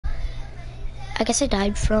I guess I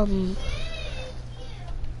died from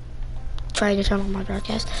trying to turn on my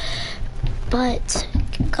broadcast. But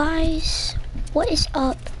guys, what is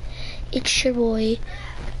up? It's your boy.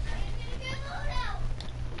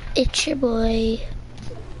 It's your boy.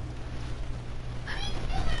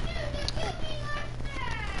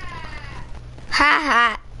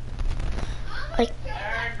 Ha ha. Like.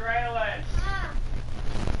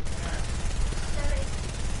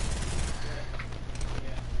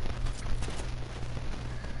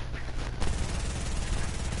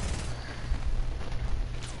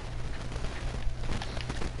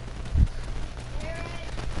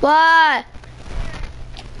 What?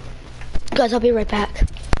 Guys, I'll be right back.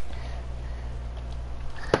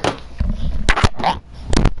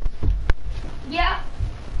 Yeah.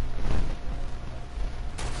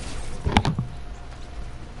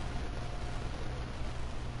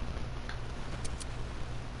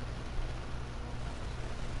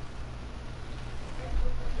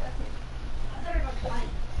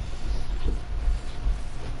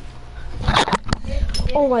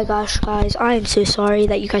 Oh my gosh, guys, I am so sorry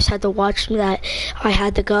that you guys had to watch me, that I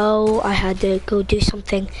had to go do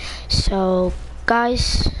something. So,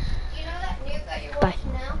 guys, You know that nuke that you're bye.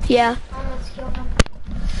 watching now? Yeah. Let's kill him.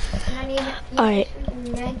 And I need Alright,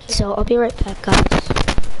 so I'll be right back, guys.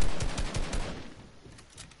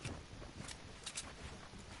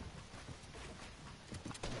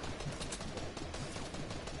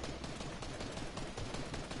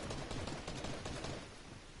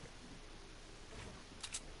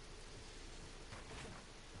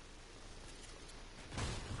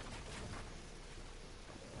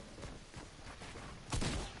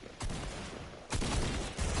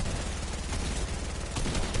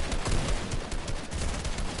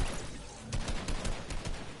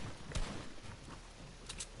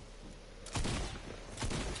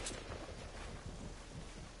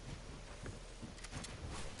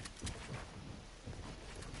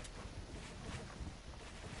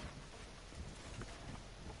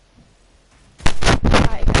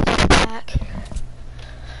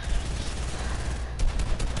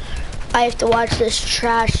 I have to watch this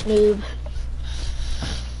trash noob.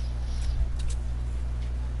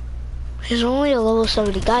 He's only a level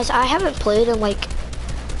 70. Guys, I haven't played in like,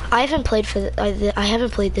 I haven't played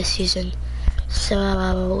this season.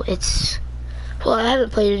 So it's, well, I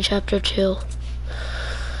haven't played in chapter 2.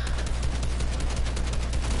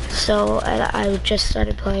 So I just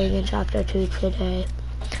started playing in chapter 2 today.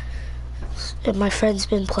 And my friend's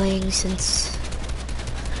been playing since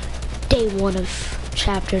day 1 of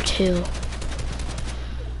chapter 2.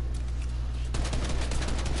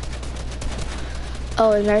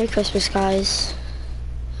 Oh, and Merry Christmas, guys.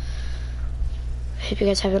 Hope you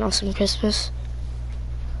guys have an awesome Christmas.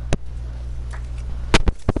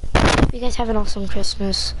 Hope you guys have an awesome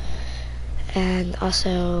Christmas. And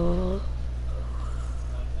also,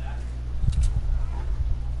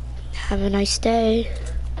 have a nice day.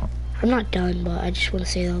 I'm not done, but I just want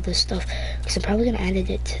to say all this stuff because I'm probably going to edit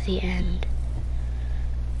it to the end.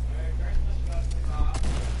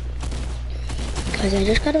 Guys, I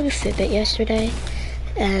just got a new Fitbit yesterday,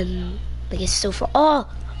 and like it's so far. Oh,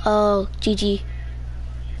 GG.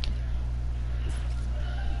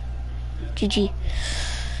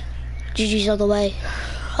 GG's all the way.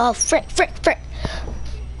 Oh, frick.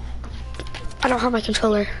 I don't have my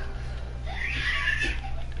controller.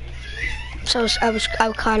 So I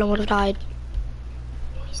kind of would have died.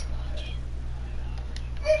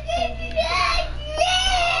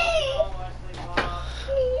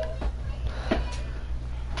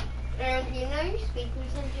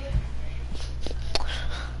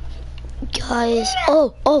 Guys,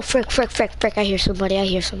 oh, frick, I hear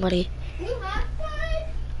somebody.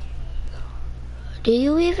 Do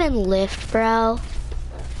you even lift, bro?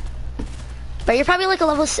 Bro, you're probably like a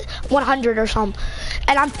level 100 or something.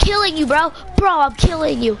 And I'm killing you, bro. Bro, I'm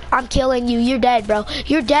killing you. You're dead, bro.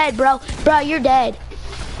 You're dead, bro. Bro, you're dead.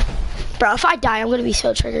 Bro, if I die, I'm gonna be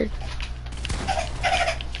so triggered.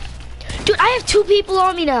 Dude, I have 2 people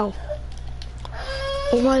on me now.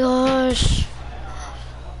 Oh my gosh.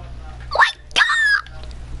 Oh my god!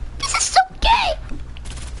 This is so gay!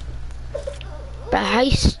 Bro, how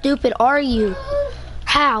stupid are you?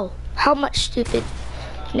 How? How much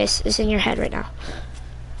stupidness is in your head right now?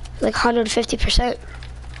 Like 150%?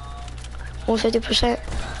 150%?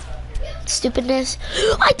 Stupidness?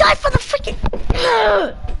 I died for the freaking...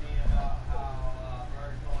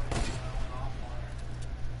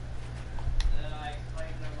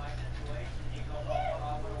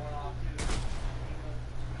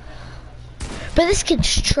 But this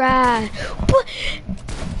kid's trash. Bro,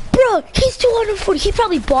 he's 240. He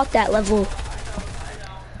probably bought that level.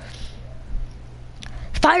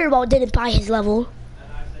 Fireball didn't buy his level.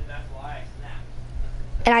 And I said that's why I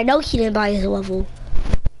snapped. And I know he didn't buy his level.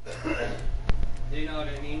 Do you know what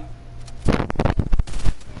I mean?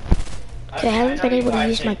 I haven't been able to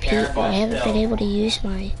use my P. I haven't been able to use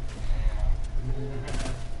my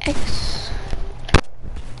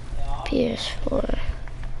PS4.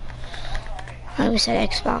 I always said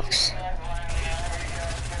Xbox.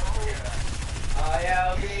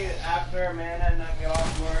 Yeah, it'll be after Amanda and I get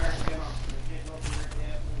off work. You know, the kids will be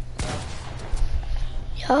there and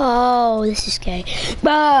stuff. Yo, this is gay.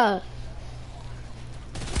 Bah!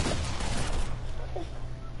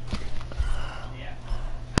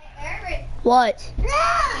 Eric, What? you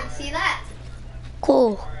can see that.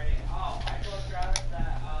 Cool.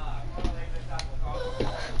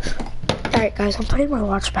 Alright guys, I'm putting my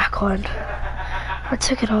watch back on. I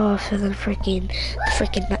took it off and then the freaking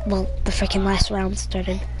last round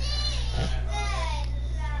started.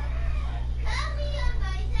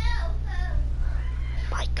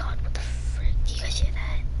 My god, what the frick? Do you guys hear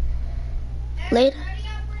that? Later.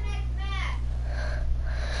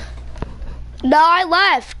 No, I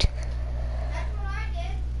left. That's what I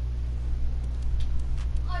did.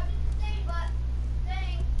 Oh, I did the same, but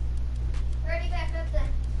dang. Already back up then.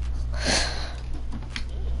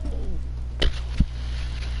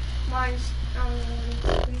 Mine's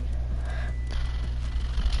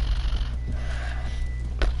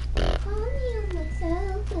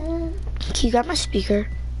Can you grab my speaker?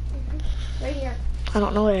 right here. I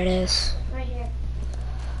don't know where it is. Right here.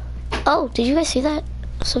 Oh, did you guys see that?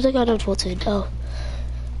 Something got unbolted. Oh.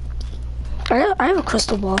 I have a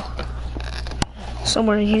crystal ball.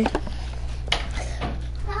 Somewhere in here.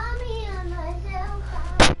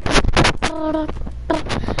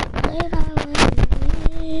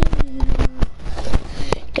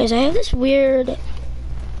 Guys, I have this weird...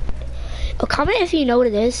 Oh, comment if you know what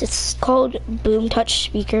it is. It's called Boom Touch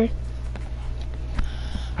Speaker.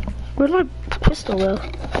 Where'd my crystal go?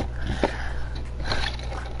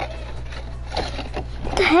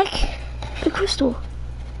 What the heck? The crystal.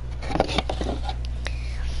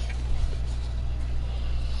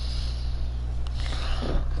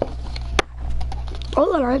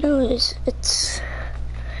 All that I know is it's...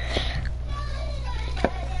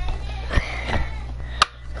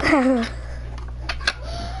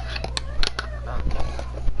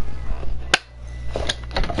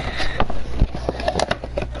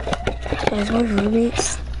 Guys, my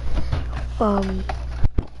roommate's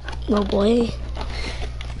little boy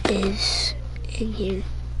is in here.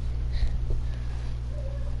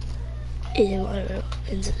 In my room,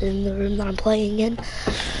 in the room that I'm playing in.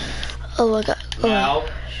 Oh my god. Oh. No,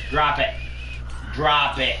 drop it.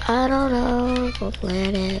 Drop it. I don't know what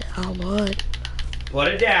planet I'm on. Put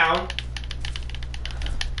it down.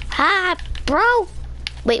 Hi, bro.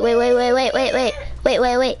 Wait.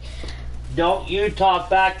 Don't you talk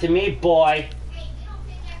back to me, boy.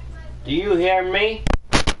 Do you hear me?